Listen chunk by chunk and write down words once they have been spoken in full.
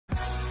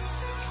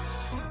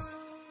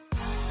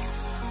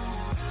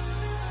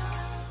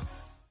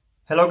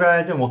Hello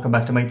guys and welcome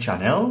back to my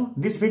channel.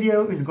 This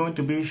video is going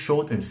to be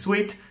short and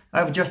sweet.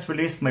 I've just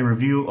released my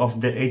review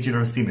of the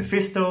HGLRC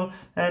Mefisto,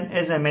 and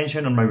as I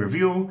mentioned on my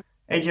review,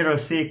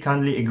 HGLRC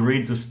kindly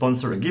agreed to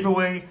sponsor a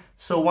giveaway,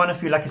 so one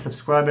of you lucky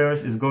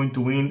subscribers is going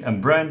to win a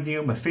brand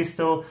new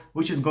Mefisto,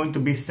 which is going to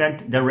be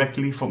sent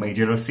directly from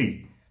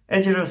HGLRC.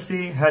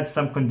 HGLRC had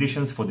some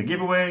conditions for the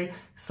giveaway,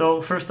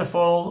 so first of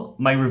all,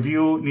 my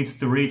review needs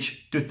to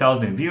reach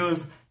 2,000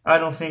 views. I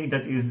don't think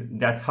that is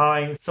that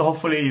high, so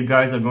hopefully you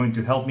guys are going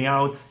to help me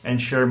out and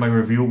share my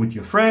review with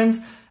your friends.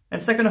 And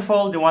second of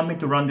all, they want me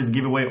to run this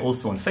giveaway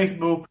also on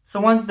Facebook.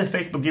 So once the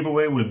Facebook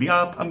giveaway will be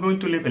up, I'm going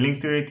to leave a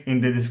link to it in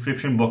the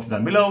description box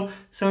down below,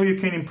 so you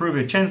can improve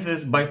your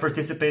chances by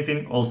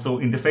participating also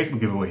in the Facebook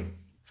giveaway.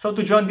 So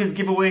to join this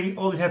giveaway,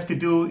 all you have to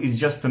do is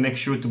just to make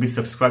sure to be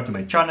subscribed to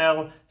my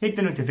channel, hit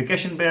the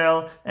notification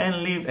bell,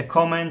 and leave a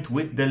comment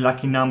with the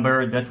lucky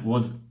number that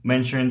was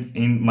mentioned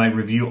in my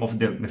review of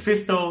the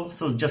Mefisto.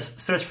 So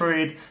just search for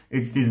it,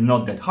 it is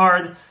not that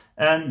hard,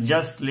 and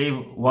just leave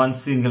one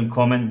single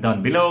comment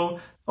down below.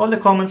 All the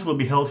comments will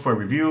be held for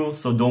review,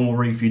 so don't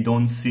worry if you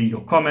don't see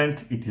your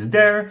comment, it is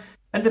there.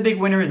 And the big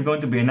winner is going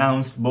to be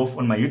announced both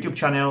on my YouTube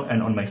channel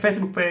and on my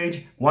Facebook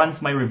page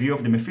once my review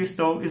of the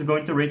Mefisto is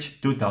going to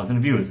reach 2,000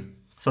 views.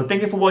 So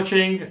thank you for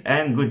watching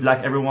and good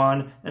luck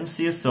everyone, and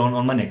see you soon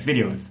on my next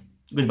videos.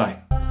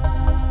 Goodbye.